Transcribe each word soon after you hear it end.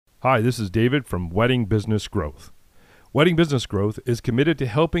Hi, this is David from Wedding Business Growth. Wedding Business Growth is committed to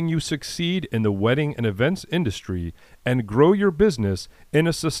helping you succeed in the wedding and events industry and grow your business in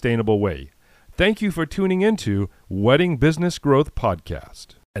a sustainable way. Thank you for tuning into Wedding Business Growth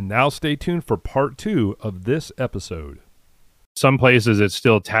Podcast. And now stay tuned for part 2 of this episode. Some places it's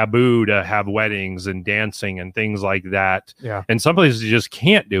still taboo to have weddings and dancing and things like that. Yeah. And some places you just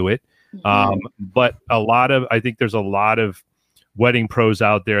can't do it. But I think there's a lot of wedding pros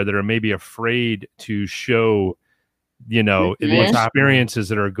out there that are maybe afraid to show, the experiences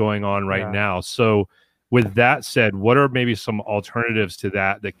that are going on right now. So with that said, what are maybe some alternatives to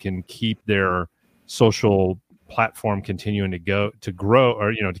that can keep their social platform continuing to grow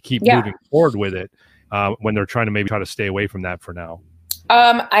or, to keep moving forward with it when they're trying to stay away from that for now?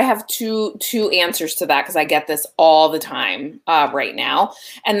 I have two answers to that because I get this all the time right now.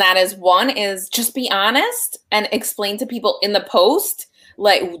 And that is, one is just be honest and explain to people in the post,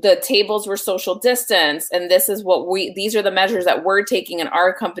 like the tables were social distance. And these are the measures that we're taking in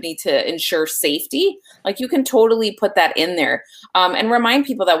our company to ensure safety. Like you can totally put that in there and remind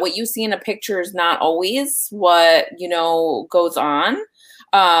people that what you see in a picture is not always what, goes on.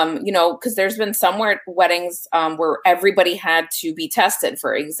 Because there's been some weddings where everybody had to be tested,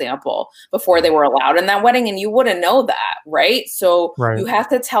 for example, before they were allowed in that wedding, and you wouldn't know that, right? So you have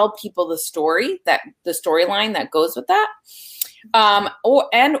to tell people the storyline that goes with that,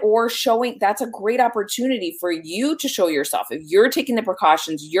 or showing. That's a great opportunity for you to show yourself. If you're taking the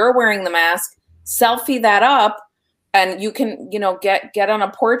precautions, you're wearing the mask, selfie that up. And you can, get on a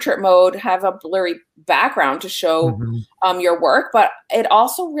portrait mode, have a blurry background to show your work. But it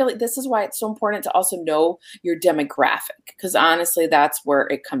also this is why it's so important to also know your demographic, because honestly, that's where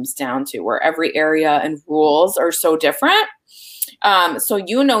it comes down to, where every area and rules are so different. So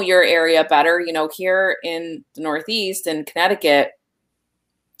your area better. Here in the Northeast in Connecticut,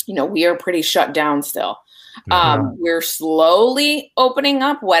 we are pretty shut down still. We're slowly opening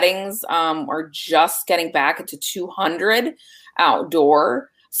up. Weddings are just getting back into 200 outdoor.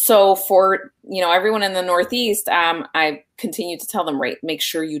 So for, everyone in the Northeast, I continue to tell them, make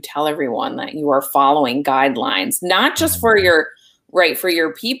sure you tell everyone that you are following guidelines, not just for your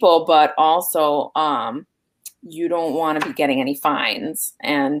people, but also you don't want to be getting any fines.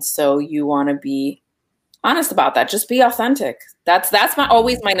 And so you want to be honest about that. Just be authentic. That's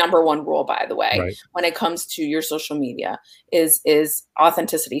always my number one rule, by the way, when it comes to your social media is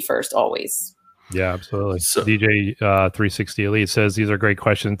authenticity first, always. Yeah, absolutely. So, DJ 360 Elite says, these are great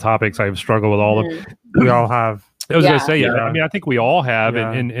questions, topics I've struggled with all of them. We all have. I was going to say, I think we all have.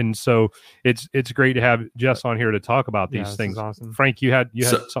 And so it's great to have Jess on here to talk about these things. Awesome. Frank, you had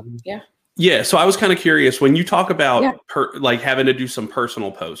something? Yeah. So I was kind of curious when you talk about having to do some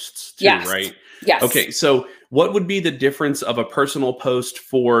personal posts too, right? Yes. Okay. So what would be the difference of a personal post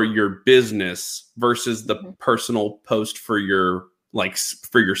for your business versus the personal post for your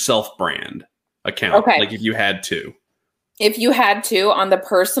self brand account? Okay. Like if you had to. If you had to, on the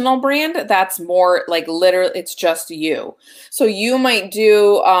personal brand, that's more like literally it's just you. So you might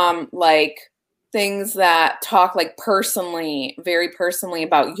do things that talk very personally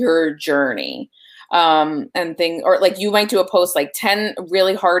about your journey. Or like you might do a post like 10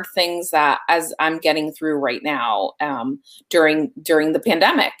 really hard things that as I'm getting through right now, during the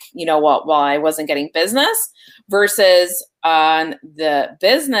pandemic, while I wasn't getting business, versus on the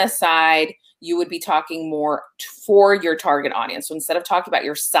business side, you would be talking more for your target audience. So instead of talking about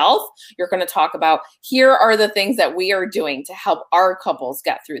yourself, you're going to talk about, here are the things that we are doing to help our couples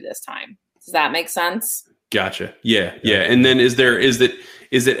get through this time. Does that make sense? Gotcha. Yeah. And then is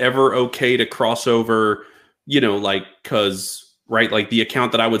it ever okay to cross over, like the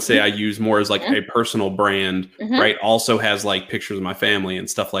account that I would say I use more as like a personal brand, right? Also has like pictures of my family and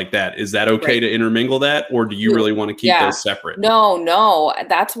stuff like that. Is that okay to intermingle that? Or do you really want to keep those separate? No.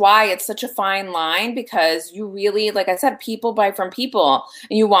 That's why it's such a fine line, because you really, like I said, people buy from people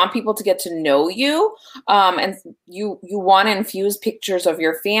and you want people to get to know you. And you want to infuse pictures of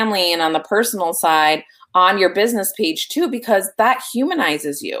your family and on the personal side on your business page too, because that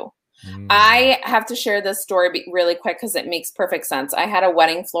humanizes you. I have to share this story really quick because it makes perfect sense. I had a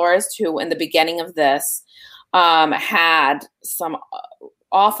wedding florist who, in the beginning of this, had some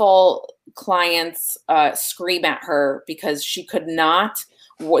awful clients scream at her because she could not.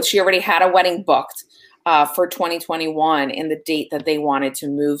 She already had a wedding booked for 2021 in the date that they wanted to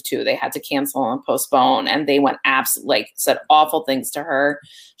move to. They had to cancel and postpone, and they went said awful things to her.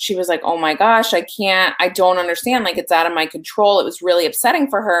 She was like, oh my gosh, I don't understand. Like, it's out of my control. It was really upsetting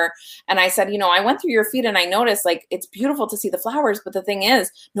for her. And I said, I went through your feed and I noticed, like, it's beautiful to see the flowers, but the thing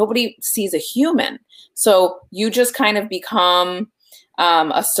is, nobody sees a human. So you just kind of become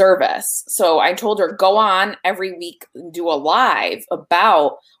a service. So I told her, go on every week, do a live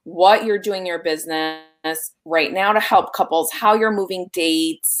about what you're doing in your business right now to help couples, how you're moving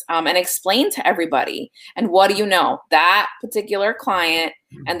dates, and explain to everybody. And what do you know? That particular client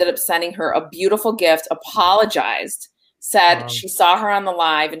ended up sending her a beautiful gift, apologized, said she saw her on the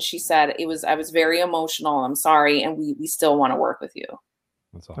live, and she said, I was very emotional. I'm sorry. And we still want to work with you.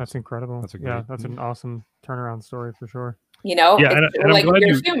 That's awesome. That's incredible. That's an awesome turnaround story for sure. You know, and like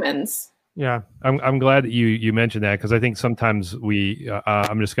you're humans. Yeah, I'm glad that you mentioned that, because I think sometimes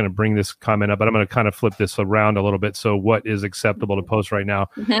I'm just going to bring this comment up, but I'm going to kind of flip this around a little bit. So what is acceptable to post right now?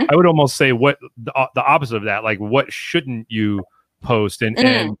 Mm-hmm. I would almost say what the opposite of that, like what shouldn't you post?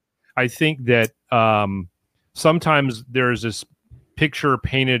 And I think that sometimes there's this picture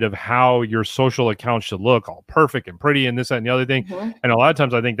painted of how your social account should look, all perfect and pretty and this, that, and the other thing. Mm-hmm. And a lot of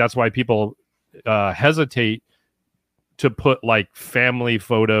times I think that's why people hesitate to put like family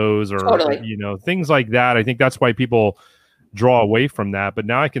photos or, you know, things like that. I think that's why people draw away from that. But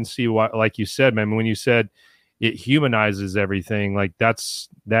now I can see why, like you said, man, when you said it humanizes everything, like that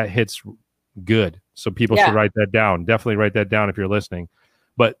hits good. So people should write that down. Definitely write that down if you're listening.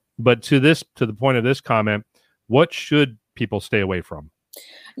 But to the point of this comment, what should people stay away from?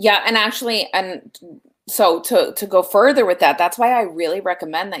 Yeah. And actually, so to go further with that, that's why I really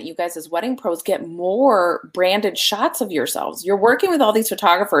recommend that you guys as wedding pros get more branded shots of yourselves. You're working with all these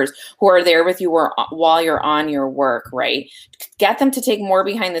photographers who are there with you while you're on your work, right? Get them to take more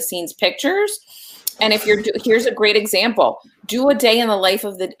behind the scenes pictures. And if here's a great example, do a day in the life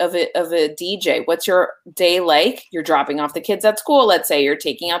of a DJ. What's your day like? You're dropping off the kids at school. Let's say you're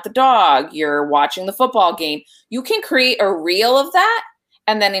taking out the dog, you're watching the football game. You can create a reel of that.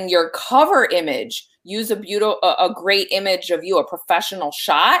 And then in your cover image, use a great image of you, a professional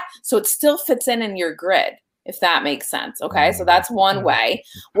shot, so it still fits in your grid, if that makes sense. Okay, so that's one way.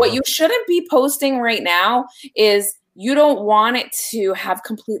 What you shouldn't be posting right now is you don't want it to have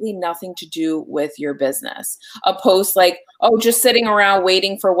completely nothing to do with your business. A post like, oh, just sitting around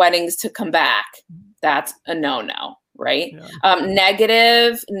waiting for weddings to come back. That's a no-no. Right? Yeah.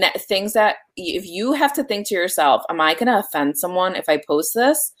 Negative things that if you have to think to yourself, am I going to offend someone if I post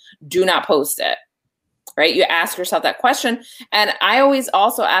this? Do not post it. Right? You ask yourself that question. And I always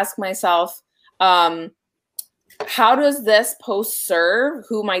also ask myself, how does this post serve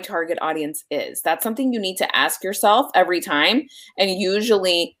who my target audience is? That's something you need to ask yourself every time. And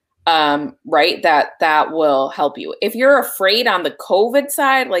usually, right, that will help you. If you're afraid on the COVID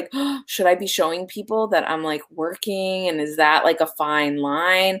side, like, oh, should I be showing people that I'm like working, and is that like a fine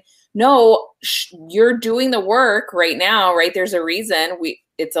line? No, you're doing the work right now, right? There's a reason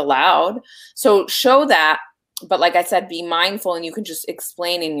it's allowed. So show that. But like I said, be mindful, and you can just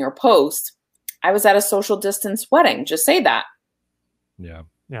explain in your post, I was at a social distance wedding. Just say that. Yeah.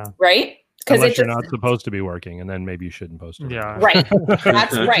 Yeah. Right? Unless you're not supposed to be working, and then maybe you shouldn't post it. Yeah. Right.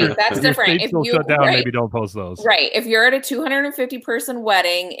 That's right. That's different. If you shut down, maybe don't post those. Right. If you're at a 250 person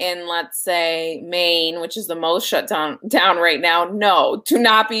wedding in, let's say, Maine, which is the most shut down right now, no, do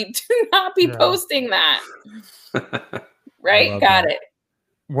not be posting that. Right. Got it.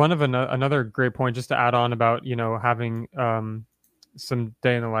 One of another great point, just to add on about, having some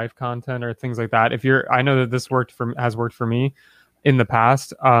day in the life content or things like that. I know that this has worked for me in the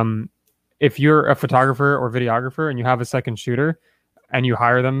past. If you're a photographer or videographer and you have a second shooter and you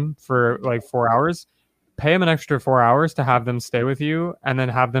hire them for like 4 hours, pay them an extra 4 hours to have them stay with you, and then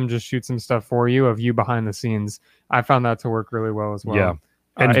have them just shoot some stuff for you of you behind the scenes. I found that to work really well as well. Yeah.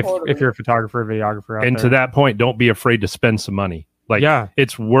 And if you're a photographer or videographer out and there. To that point, don't be afraid to spend some money. Like,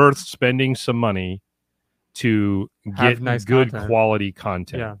 it's worth spending some money to get nice good quality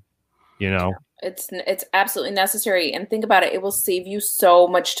content. Yeah. It's absolutely necessary. And think about it. It will save you so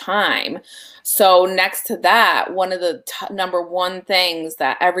much time. So next to that, one of the number one things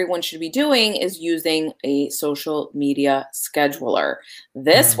that everyone should be doing is using a social media scheduler.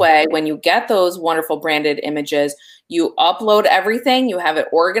 This way, when you get those wonderful branded images, you upload everything, you have it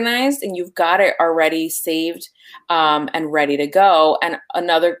organized, and you've got it already saved and ready to go. And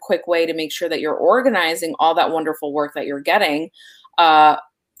another quick way to make sure that you're organizing all that wonderful work that you're getting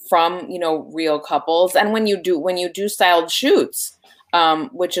from real couples, and when you do styled shoots,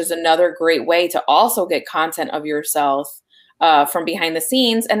 which is another great way to also get content of yourself from behind the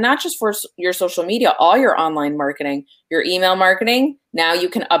scenes, and not just for your social media, all your online marketing, your email marketing. Now you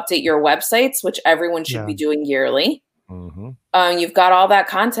can update your websites, which everyone should be doing yearly. Mm-hmm. You've got all that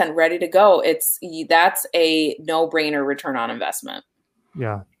content ready to go. That's a no-brainer return on investment.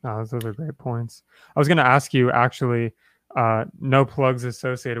 Yeah, those are great points. I was going to ask you actually. No plugs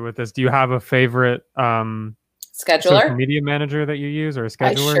associated with this. Do you have a favorite Scheduler. social media manager that you use, or a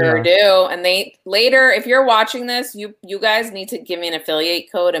scheduler? I sure do. And they later, if you're watching this, you guys need to give me an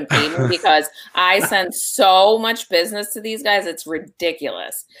affiliate code and pay me because I send so much business to these guys. It's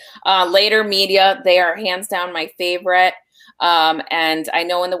ridiculous. Later Media, they are hands down my favorite. And I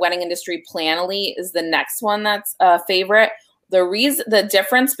know in the wedding industry, Planoly is the next one that's a favorite. The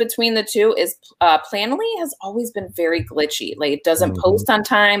difference between the two is Planoly has always been very glitchy. Like it doesn't post on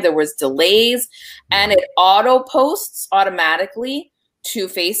time. There was delays, and it auto posts automatically to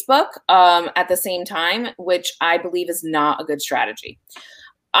Facebook at the same time, which I believe is not a good strategy.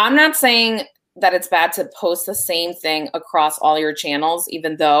 I'm not saying that it's bad to post the same thing across all your channels,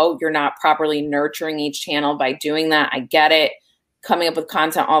 even though you're not properly nurturing each channel by doing that. I get it. Coming up with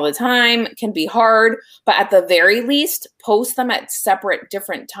content all the time can be hard, but at the very least, post them at separate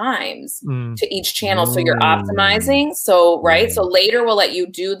different times to each channel. So you're optimizing. So, right. So later we'll let you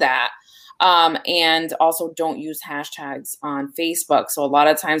do that. And also don't use hashtags on Facebook. So a lot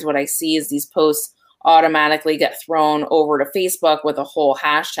of times what I see is these posts automatically get thrown over to Facebook with a whole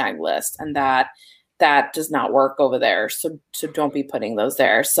hashtag list, and that does not work over there. So don't be putting those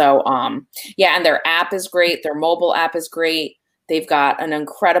there. So, yeah. And their app is great. Their mobile app is great. They've got an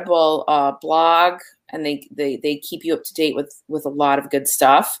incredible blog, and they keep you up to date with a lot of good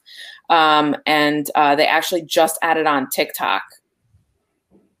stuff. And they actually just added on TikTok,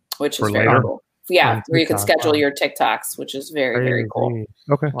 which is very cool. Yeah, where you can schedule your TikToks, which is very, very cool.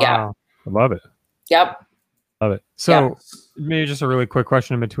 Okay. Yeah. Wow. I love it. Yep. Love it. So maybe just a really quick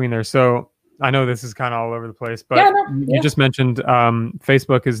question in between there. So I know this is kind of all over the place, but you just mentioned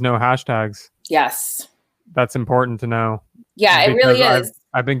Facebook is no hashtags. Yes. That's important to know. Yeah, it really is.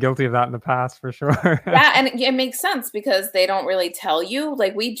 I've been guilty of that in the past for sure. Yeah, and it makes sense because they don't really tell you.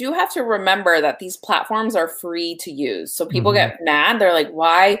 Like, we do have to remember that these platforms are free to use. So people get mad. They're like,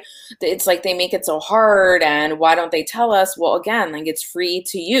 why? It's like they make it so hard, and why don't they tell us? Well, again, like, it's free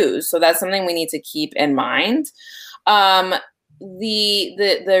to use. So that's something we need to keep in mind.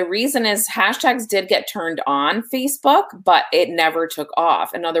 The reason is hashtags did get turned on Facebook, but it never took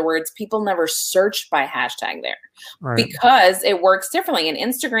off. In other words, people never searched by hashtag there because it works differently. In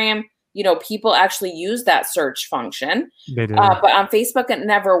Instagram, you know, people actually use that search function, they do. But on Facebook, it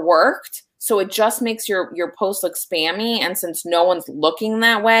never worked. So it just makes your post look spammy. And since no one's looking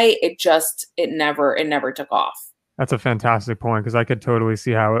that way, it never took off. That's a fantastic point, because I could totally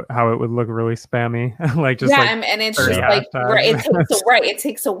see how it would look really spammy. And it's just like it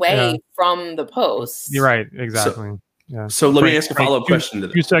takes away from the post. You're right, exactly. So let me ask a follow-up question to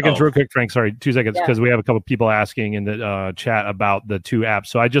that. 2 seconds, real quick, Frank. Sorry, 2 seconds, because we have a couple of people asking in the chat about the two apps.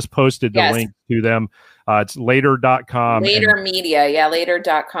 So I just posted the link to them. It's later.com. Later Media,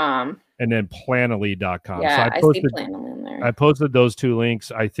 later.com. And then planoly.com. Yeah, so I see Planoly in there. I posted those two links,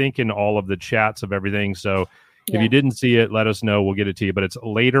 I think, in all of the chats of everything. So if you didn't see it, let us know. We'll get it to you. But it's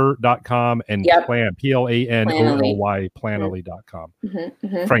later.com and plan, Planoly, planoly.com.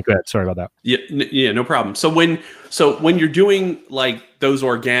 Frank, go ahead. Sorry about that. Yeah, no problem. So when you're doing like those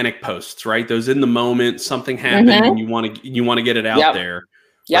organic posts, right? Those in the moment, something happened and you want to get it out there,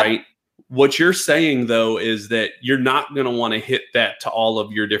 right? What you're saying though is that you're not going to want to hit that to all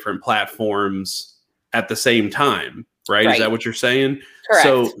of your different platforms at the same time. Right? Is that what you're saying?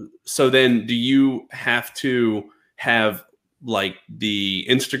 Correct. So then do you have to have like the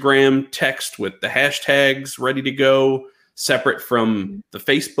Instagram text with the hashtags ready to go separate from the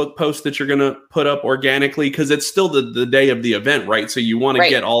Facebook post that you're going to put up organically? Because it's still the day of the event, right? So you want to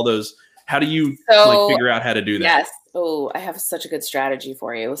get all those. How do you figure out how to do that? Yes. Oh, I have such a good strategy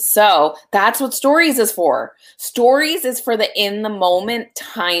for you. So that's what Stories is for. Stories is for the in the moment,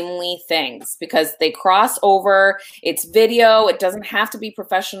 timely things because they cross over. It's video. It doesn't have to be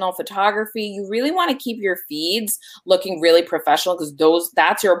professional photography. You really want to keep your feeds looking really professional because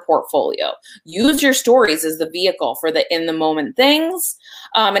that's your portfolio. Use your stories as the vehicle for the in the moment things.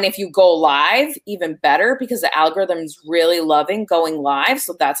 And if you go live, even better because the algorithm's really loving going live.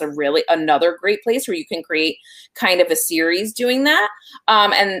 So that's another great place where you can create kind of a series doing that.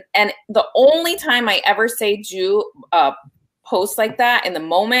 And the only time I ever say do posts like that in the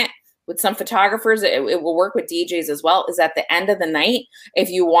moment with some photographers, it will work with DJs as well, is at the end of the night. If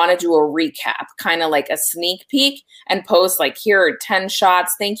you want to do a recap, kind of like a sneak peek and post like, here are 10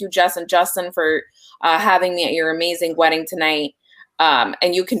 shots. Thank you, Jess and Justin, for having me at your amazing wedding tonight.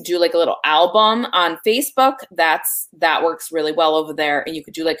 And you can do like a little album on Facebook. That works really well over there. And you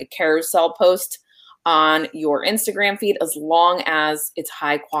could do like a carousel post on your Instagram feed as long as it's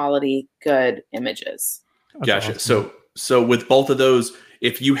high quality, good images. Gotcha. Awesome. So with both of those,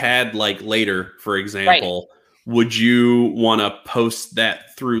 if you had like Later, for example, would you want to post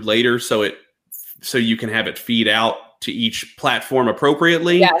that through Later so it so you can have it feed out to each platform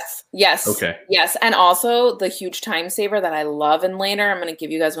appropriately? Yes. Okay. Yes. And also the huge time saver that I love in Later, I'm going to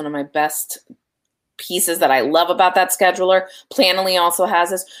give you guys one of my best pieces that I love about that scheduler. Planoly also has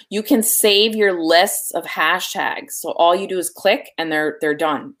this. You can save your lists of hashtags. So all you do is click and they're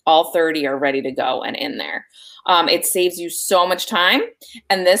done. All 30 are ready to go and in there. It saves you so much time.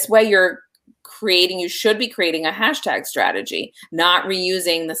 And this way you should be creating a hashtag strategy, not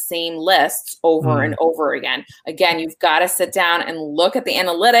reusing the same lists over and over again. Again, you've got to sit down and look at the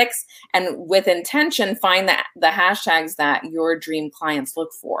analytics and with intention, find the hashtags that your dream clients look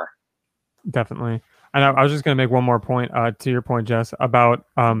for. Definitely. And I was just going to make one more point to your point, Jess, about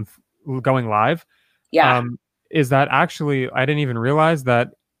going live. Yeah. Is that actually, I didn't even realize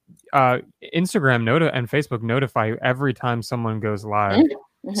that Instagram and Facebook notify you every time someone goes live.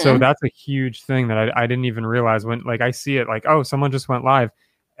 So that's a huge thing that I didn't even realize when, like, I see it like, oh, someone just went live.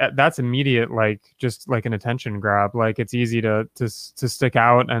 That's immediate, like, just like an attention grab. Like, it's easy to stick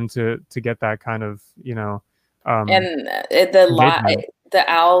out and to get that kind of, and the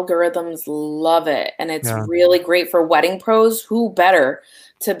algorithms love it. And it's really great for wedding pros. Who better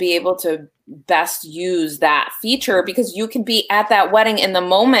to be able to best use that feature, because you can be at that wedding in the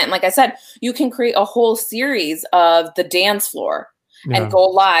moment. Like I said, you can create a whole series of the dance floor and go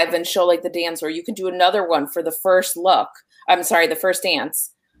live and show like the dance, or you can do another one for the first the first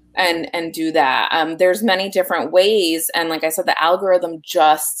dance and do that. There's many different ways. And like I said, the algorithm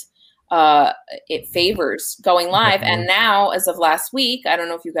just, it favors going live. And now, as of last week, I don't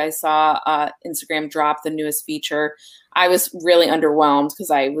know if you guys saw Instagram drop the newest feature. I was really underwhelmed because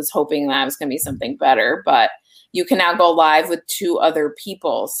I was hoping that was going to be something better, but you can now go live with 2 other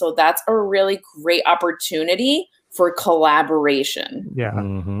people. So that's a really great opportunity for collaboration.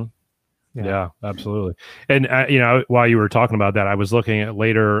 Yeah, absolutely. And while you were talking about that, I was looking at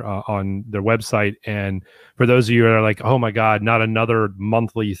Later on their website, and for those of you that are like, oh my God, not another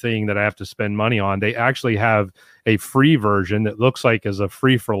monthly thing that I have to spend money on, they actually have a free version that looks like as a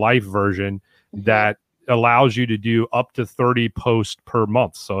free for life version that allows you to do up to 30 posts per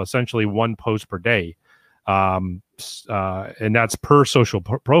month. So essentially 1 post per day. And that's per social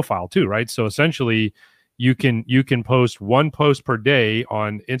profile too, right? So essentially you can post 1 post per day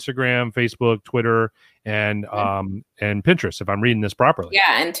on Instagram, Facebook, Twitter, and Pinterest, if I'm reading this properly.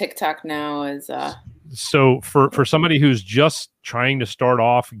 Yeah, and TikTok now is so for somebody who's just trying to start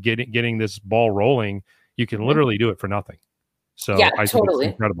off getting this ball rolling, you can literally do it for nothing. So yeah, I think it's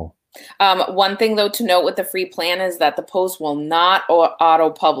incredible. One thing though to note with the free plan is that the post will not auto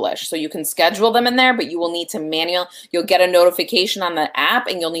publish. So you can schedule them in there, but you will need to you'll get a notification on the app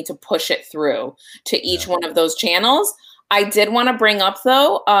and you'll need to push it through to each one of those channels. I did want to bring up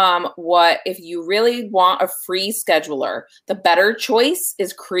though, what if you really want a free scheduler, the better choice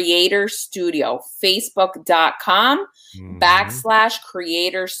is Creator Studio, facebook.com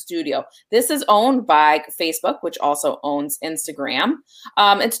 /Creator Studio. This is owned by Facebook, which also owns Instagram.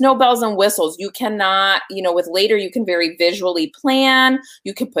 It's no bells and whistles. You cannot, with Later, you can very visually plan.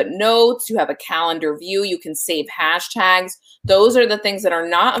 You can put notes. You have a calendar view. You can save hashtags. Those are the things that are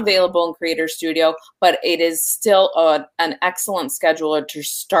not available in Creator Studio, but it is still an excellent scheduler to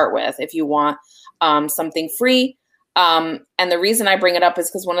start with if you want something free. And the reason I bring it up is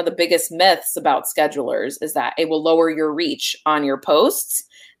because one of the biggest myths about schedulers is that it will lower your reach on your posts.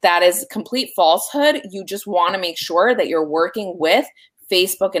 That is complete falsehood. You just want to make sure that you're working with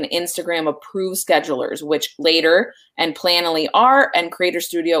Facebook and Instagram approved schedulers, which Later and Planoly are, and Creator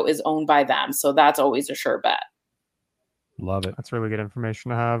Studio is owned by them. So that's always a sure bet. Love it. That's really good information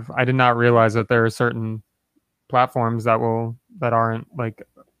to have. I did not realize that there are certain platforms that aren't like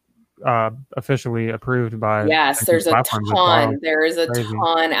officially approved by. Yes, there's a ton. Well. There is a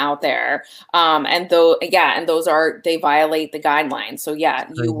ton out there. And those they violate the guidelines. So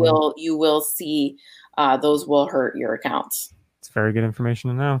you will see those will hurt your accounts. It's very good information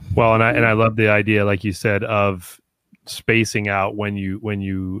to know. Well, and I love the idea, like you said, of spacing out when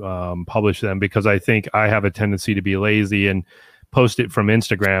you publish them, because I think I have a tendency to be lazy and post it from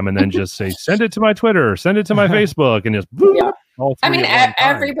Instagram and then just say, send it to my Twitter, send it to my Facebook, and just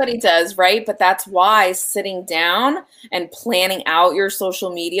everybody does, right? But that's why sitting down and planning out your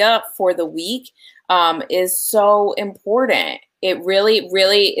social media for the week is so important.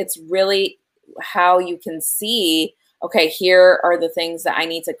 It's really how you can see, okay, here are the things that I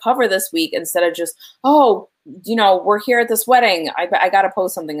need to cover this week, instead of just, we're here at this wedding, I got to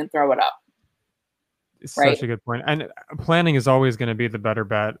post something and throw it up. It's such a good point. And planning is always going to be the better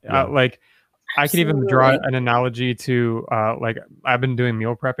bet. Yeah. I can even draw an analogy to like I've been doing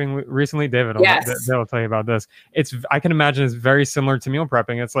meal prepping recently. David will tell you about this. I can imagine it's very similar to meal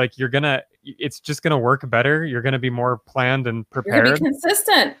prepping. It's like it's just gonna work better. You're gonna be more planned and prepared. You're gonna be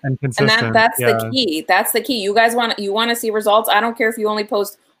consistent. And that's the key. That's the key. You guys want to see results. I don't care if you only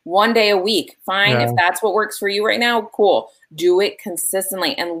post one day a week. Fine. If that's what works for you right now, cool. Do it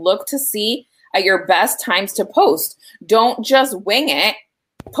consistently and look to see at your best times to post. Don't just wing it.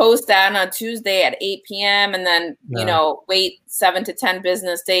 Post that on Tuesday at 8 p.m. and then, wait 7 to 10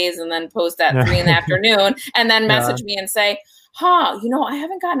 business days and then post at 3 in the afternoon and then message me and say, I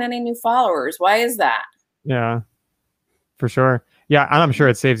haven't gotten any new followers. Why is that? Yeah, for sure. Yeah. And I'm sure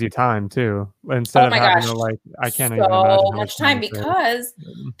it saves you time too. Instead of having to I can't even imagine so much time because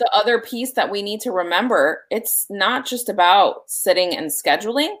the other piece that we need to remember, it's not just about sitting and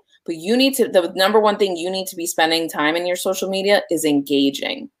scheduling. But the number one thing you need to be spending time in your social media is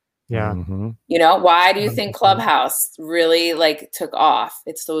engaging. Yeah. Mm-hmm. Why do you think Clubhouse really took off?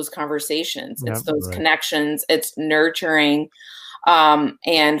 It's those conversations. It's those connections. It's nurturing.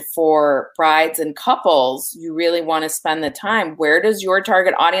 And for brides and couples, you really want to spend the time. Where does your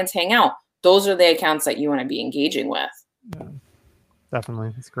target audience hang out? Those are the accounts that you want to be engaging with. Yeah,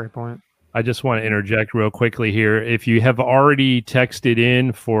 definitely. That's a great point. I just want to interject real quickly here. If you have already texted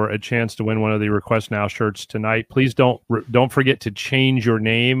in for a chance to win one of the Request Now shirts tonight, please don't forget to change your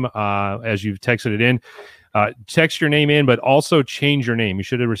name as you've texted it in. Text your name in, but also change your name. You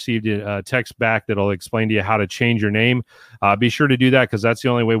should have received a text back that'll explain to you how to change your name. Be sure to do that because that's the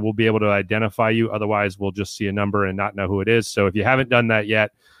only way we'll be able to identify you. Otherwise, we'll just see a number and not know who it is. So if you haven't done that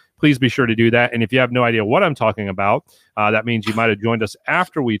yet, please be sure to do that. And if you have no idea what I'm talking about, that means you might have joined us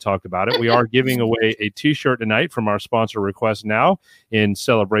after we talked about it. We are giving away a t-shirt tonight from our sponsor Request Now in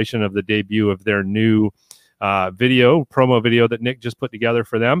celebration of the debut of their new promo video that Nick just put together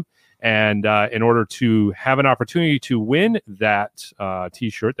for them. And in order to have an opportunity to win that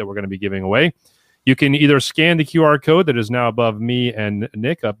t-shirt that we're going to be giving away, you can either scan the QR code that is now above me and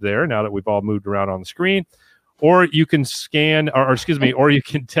Nick up there now that we've all moved around on the screen, or you can or you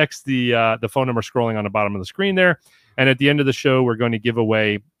can text the phone number scrolling on the bottom of the screen there. And at the end of the show, we're going to give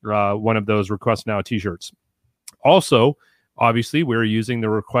away one of those Request Now t-shirts. Also, obviously, we're using the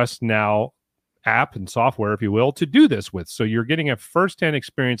Request Now app and software, if you will, to do this with. So you're getting a firsthand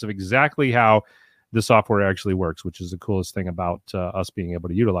experience of exactly how the software actually works, which is the coolest thing about us being able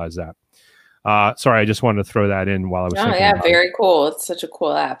to utilize that. Sorry, I just wanted to throw that in while I was thinking about very it. Cool. It's such a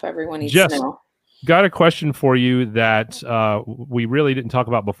cool app. Everyone needs to know. Got a question for you that we really didn't talk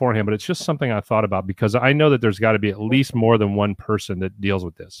about beforehand, but it's just something I thought about because I know that there's got to be at least more than one person that deals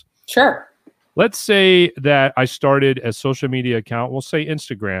with this. Sure. Let's say that I started a social media account, we'll say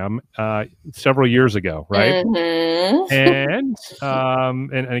Instagram, several years ago, right? Mm-hmm.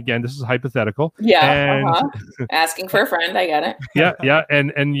 And again, this is hypothetical. Yeah. Asking for a friend, I get it. Yeah.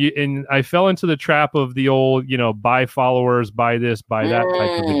 And I fell into the trap of the old, buy followers, buy this, buy that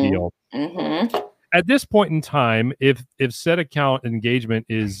type of a deal. Mm-hmm. At this point in time, if said account engagement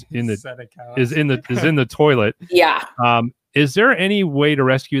is in the toilet, yeah. Is there any way to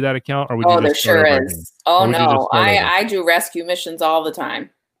rescue that account? Or there sure is. Oh no, I do rescue missions all the time.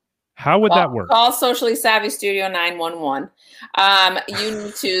 How would that work? Call Socially Savvy Studio 911. You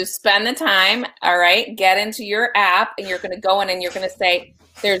need to spend the time. All right, get into your app, and you're going to go in, and you're going to say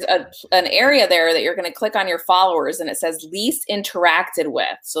there's an area there that you're going to click on your followers, and it says least interacted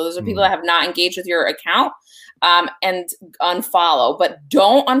with. So those are people that have not engaged with your account, and unfollow. But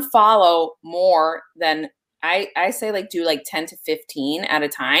don't unfollow more than I say do 10 to 15 at a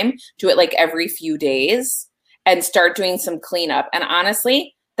time. Do it every few days and start doing some cleanup. And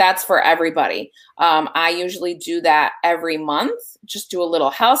honestly, that's for everybody. I usually do that every month. Just do a little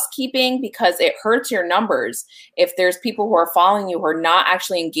housekeeping because it hurts your numbers. If there's people who are following you who are not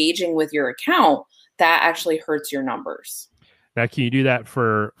actually engaging with your account, that actually hurts your numbers. Now, can you do that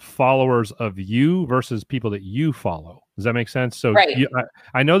for followers of you versus people that you follow? Does that make sense? So right.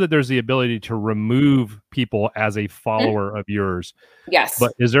 I know that there's the ability to remove people as a follower of yours. Yes.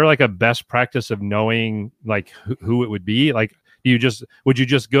 But is there a best practice of knowing who it would be? Would you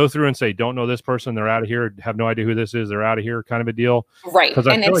just go through and say, don't know this person, they're out of here, have no idea who this is, they're out of here kind of a deal? Right. Because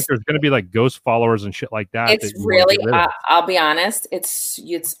I feel like there's going to be ghost followers and shit like that. It's really, I'll be honest,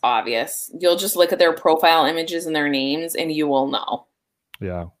 it's obvious. You'll just look at their profile images and their names and you will know.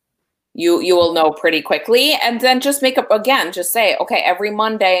 Yeah. You will know pretty quickly. And then just just say, okay, every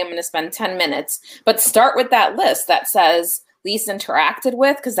Monday I'm going to spend 10 minutes, but start with that list that says least interacted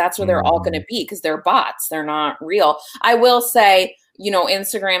with, because that's where they're all going to be, because they're bots. They're not real. I will say,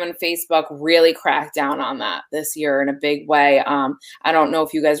 Instagram and Facebook really cracked down on that this year in a big way. I don't know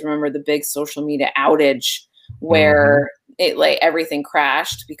if you guys remember the big social media outage where it like everything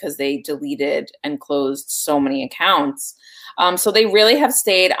crashed because they deleted and closed so many accounts. So they really have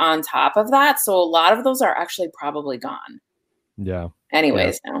stayed on top of that. So a lot of those are actually probably gone. Yeah.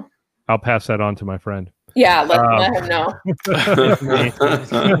 Anyways, now I'll pass that on to my friend. Yeah, let him know.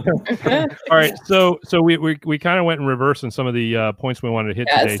 All right, so we kind of went in reverse on some of the points we wanted to hit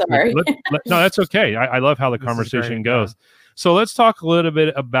today. Sorry. No, that's okay. I love how the conversation goes. So let's talk a little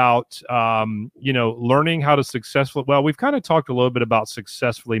bit about learning how to successfully. Well, we've kind of talked a little bit about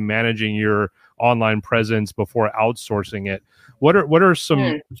successfully managing your online presence before outsourcing it. What are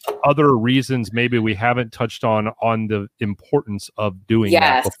some other reasons maybe we haven't touched on the importance of doing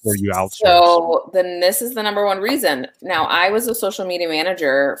that before you outsource? So then this is the number one reason. Now, I was a social media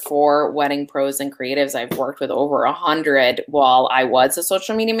manager for Wedding Pros and Creatives. I've worked with over 100 while I was a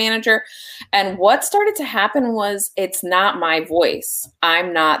social media manager. And what started to happen was it's not my voice.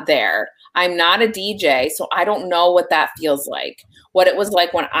 I'm not there. I'm not a DJ, so I don't know what that feels like. What it was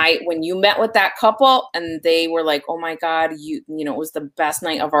like when you met with that couple and they were like, "Oh my God, it was the best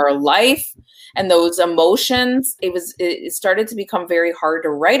night of our life," and those emotions, it started to become very hard to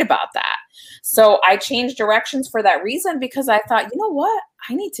write about that. So I changed directions for that reason, because I thought, you know what,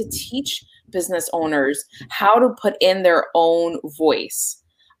 I need to teach business owners how to put in their own voice.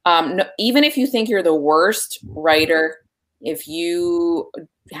 Even if you think you're the worst writer, if you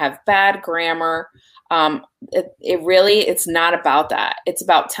have bad grammar, it's not about that. It's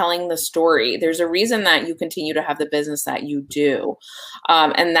about telling the story. There's a reason that you continue to have the business that you do.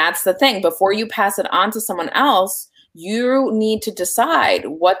 And that's the thing. Before you pass it on to someone else, you need to decide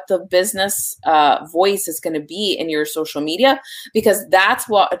what the business voice is going to be in your social media, because that's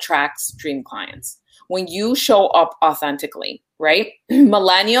what attracts dream clients. When you show up authentically, right?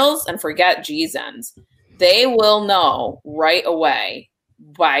 Millennials, and forget G-Zens, they will know right away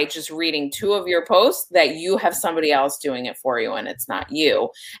by just reading 2 of your posts that you have somebody else doing it for you and it's not you.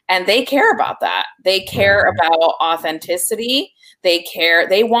 And they care about that. They care about authenticity.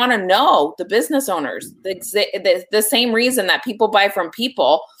 They want to know, the business owners, the same reason that people buy from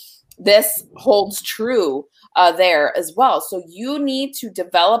people, this holds true there as well. So you need to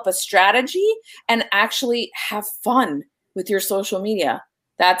develop a strategy and actually have fun with your social media.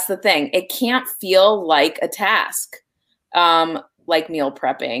 That's the thing. It can't feel like a task, like meal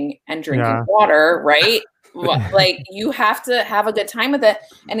prepping and drinking water, right? Like, you have to have a good time with it.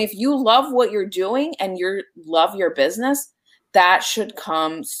 And if you love what you're doing and love your business, that should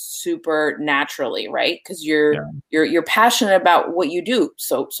come super naturally, right? Because you're passionate about what you do.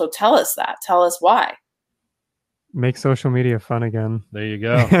 So tell us that. Tell us why. Make social media fun again. There you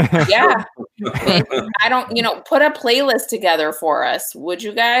go. Yeah. I don't, put a playlist together for us. Would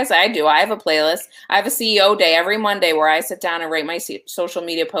you guys? I do. I have a playlist. I have a CEO day every Monday where I sit down and write my social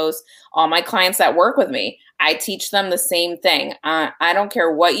media posts. All my clients that work with me, I teach them the same thing. I don't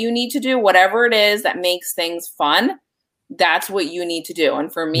care what you need to do, whatever it is that makes things fun, that's what you need to do.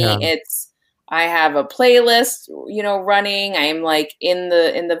 And for me, I have a playlist, running. I'm like in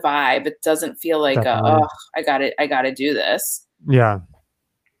the vibe. It doesn't feel like, I gotta do this. Yeah,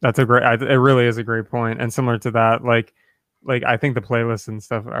 that's it really is a great point. And similar to that, like I think the playlists and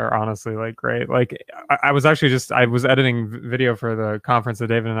stuff are honestly like great. Like I was editing video for the conference that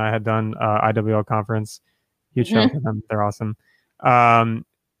David and I had done, IWL conference. Huge shout out to them. They're awesome.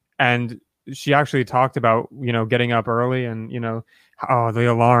 And she actually talked about, getting up early and, the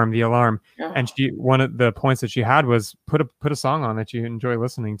alarm. And one of the points that she had was put a song on that you enjoy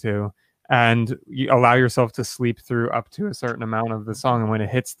listening to, and you allow yourself to sleep through up to a certain amount of the song. And when it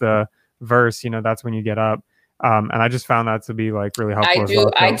hits the verse, that's when you get up. And I just found that to be like really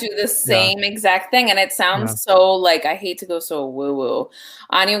helpful. I do the same exact thing. And it sounds so like, I hate to go so woo-woo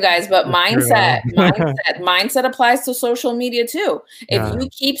on you guys, but mindset applies to social media too. If you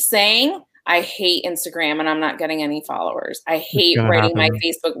keep saying, I hate Instagram and I'm not getting any followers, I hate writing my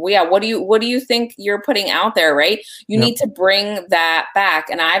Facebook. Yeah. What do you think you're putting out there? Right. You need to bring that back.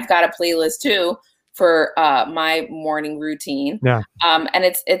 And I've got a playlist too for my morning routine. Yeah. And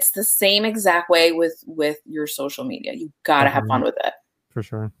it's the same exact way with your social media. You got to have fun with it. For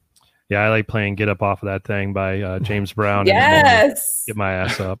sure. Yeah. I like playing Get Up Off of That Thing by James Brown. Yes. Get my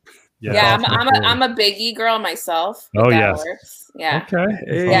ass up. Yeah. I'm a Biggie girl myself. Oh, yes. Yeah. Okay.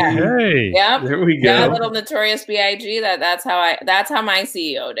 Hey. Yep. There we go. Yeah, little Notorious B.I.G. That's how my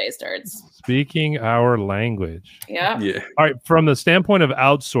CEO day starts. Speaking our language. Yeah. All right. From the standpoint of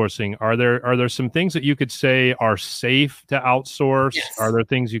outsourcing, are there some things that you could say are safe to outsource? Yes. Are there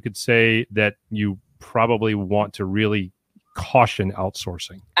things you could say that you probably want to really caution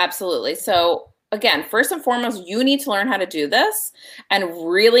outsourcing? Absolutely. So again, first and foremost, you need to learn how to do this and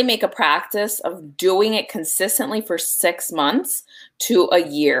really make a practice of doing it consistently for 6 months to a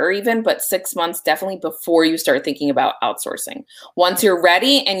year even, but 6 months definitely before you start thinking about outsourcing. Once you're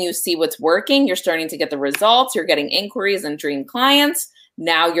ready and you see what's working, you're starting to get the results, you're getting inquiries and dream clients.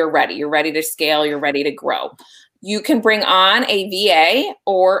 Now you're ready. You're ready to scale. You're ready to grow. You can bring on a VA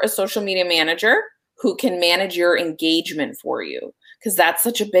or a social media manager who can manage your engagement for you, because that's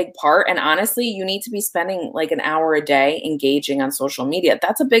such a big part. And honestly, you need to be spending like an hour a day engaging on social media.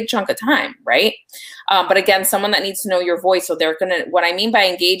 That's a big chunk of time, right? But again, someone that needs to know your voice. So they're going to, what I mean by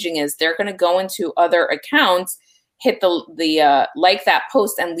engaging is they're going to go into other accounts, hit the like that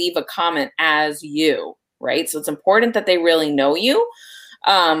post and leave a comment as you, right? So it's important that they really know you.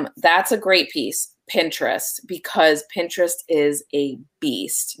 That's a great piece. Pinterest, because Pinterest is a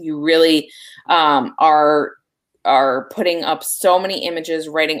beast. You really are putting up so many images,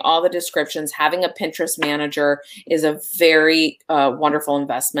 writing all the descriptions. Having a Pinterest manager is a very wonderful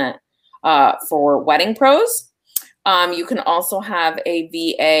investment for wedding pros. You can also have a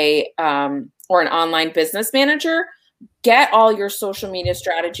VA or an online business manager. Get all your social media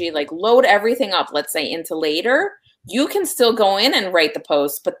strategy, like load everything up, let's say into Later. You can still go in and write the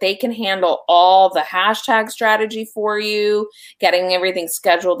posts, but they can handle all the hashtag strategy for you, getting everything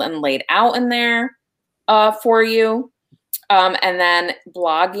scheduled and laid out in there for you. And then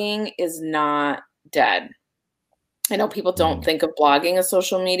blogging is not dead. I know people don't think of blogging as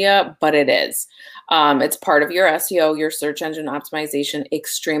social media, but it is. It's part of your SEO, your search engine optimization,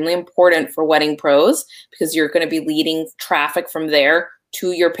 extremely important for wedding pros, because you're going to be leading traffic from there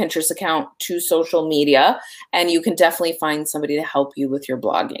to your Pinterest account, to social media, and you can definitely find somebody to help you with your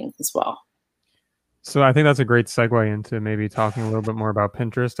blogging as well. So I think that's a great segue into maybe talking a little bit more about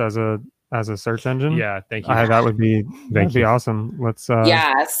Pinterest as a search engine. Yeah, thank you. That would be awesome. Let's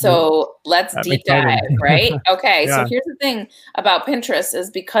let's deep dive, right? Okay, Yeah. So here's the thing about Pinterest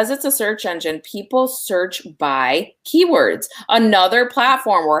is because it's a search engine, people search by keywords. Another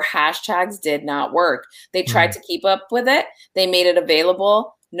platform where hashtags did not work. They tried to keep up with it. They made it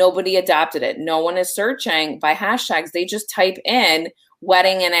available. Nobody adopted it. No one is searching by hashtags. They just type in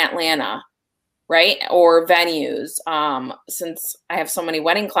wedding in Atlanta, right? Or venues. Since I have so many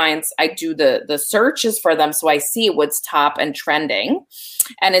wedding clients, I do the searches for them. So I see what's top and trending.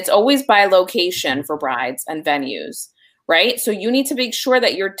 And it's always by location for brides and venues, right? So you need to make sure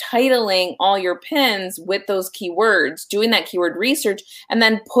that you're titling all your pins with those keywords, doing that keyword research, and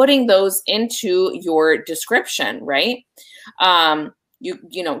then putting those into your description, right?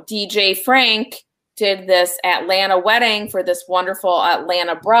 You know, DJ Frank did this Atlanta wedding for this wonderful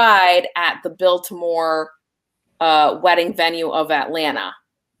Atlanta bride at the Biltmore wedding venue of Atlanta,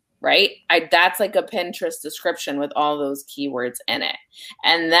 right? That's like a Pinterest description with all those keywords in it.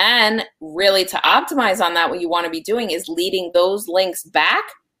 And then really to optimize on that, what you want to be doing is leading those links back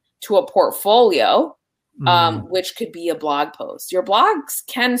to a portfolio, which could be a blog post. Your blogs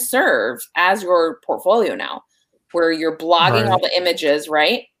can serve as your portfolio now, where you're blogging all the images,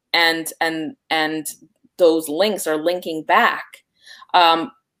 right? And those links are linking back.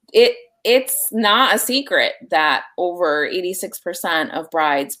 It's not a secret that over 86% of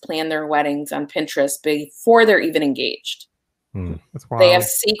brides plan their weddings on Pinterest before they're even engaged. That's wild. They have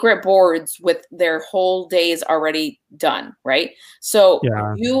secret boards with their whole days already done, right? So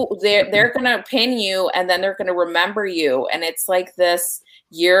they're gonna pin you, and then they're gonna remember you, and it's like this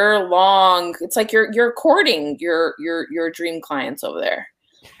year-long. It's like you're courting your dream clients over there.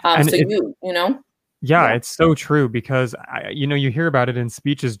 It's so true, because you hear about it in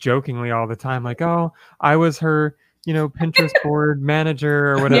speeches jokingly all the time, like, oh, I was her Pinterest board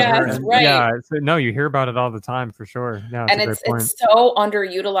manager or whatever. Yes, right. Yeah, so, no, you hear about it all the time for sure. Yeah, and it's so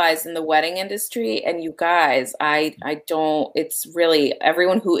underutilized in the wedding industry. And you guys, I don't. It's really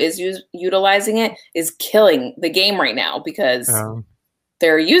everyone who is utilizing it is killing the game right now, because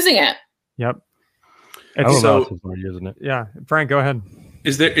they're using it. Yep. So using it. Yeah, Frank, go ahead.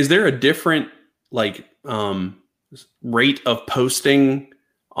 Is there a different rate of posting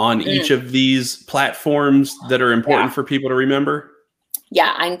on each of these platforms that are important for people to remember?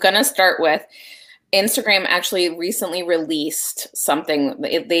 Yeah, I'm going to start with Instagram. Actually recently released something.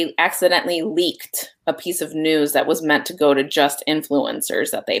 They accidentally leaked a piece of news that was meant to go to just influencers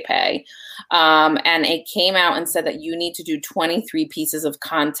that they pay. And it came out and said that you need to do 23 pieces of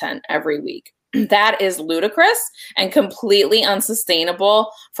content every week. That is ludicrous and completely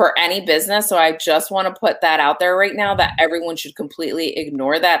unsustainable for any business. So I just want to put that out there right now, that everyone should completely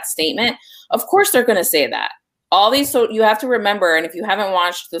ignore that statement. Of course, they're going to say that. all these, so you have to remember, and if you haven't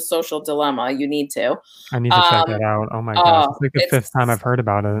watched The Social Dilemma, you need to. I need to check that out. Oh my gosh, it's like the fifth time I've heard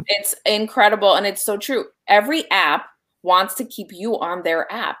about it. It's incredible, and it's so true. Every app wants to keep you on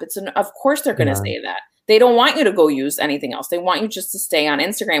their app. Of course they're going to say that. They don't want you to go use anything else. They want you just to stay on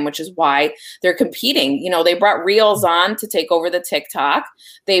Instagram, which is why they're competing. You know, they brought Reels on to take over the TikTok.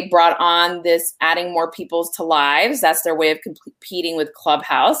 They brought on this adding more people to lives. That's their way of competing with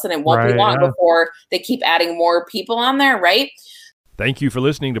Clubhouse. And it won't be long before they keep adding more people on there, right? Thank you for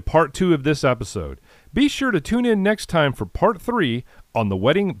listening to part 2 of this episode. Be sure to tune in next time for part 3 on the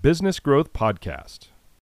Wedding Business Growth Podcast.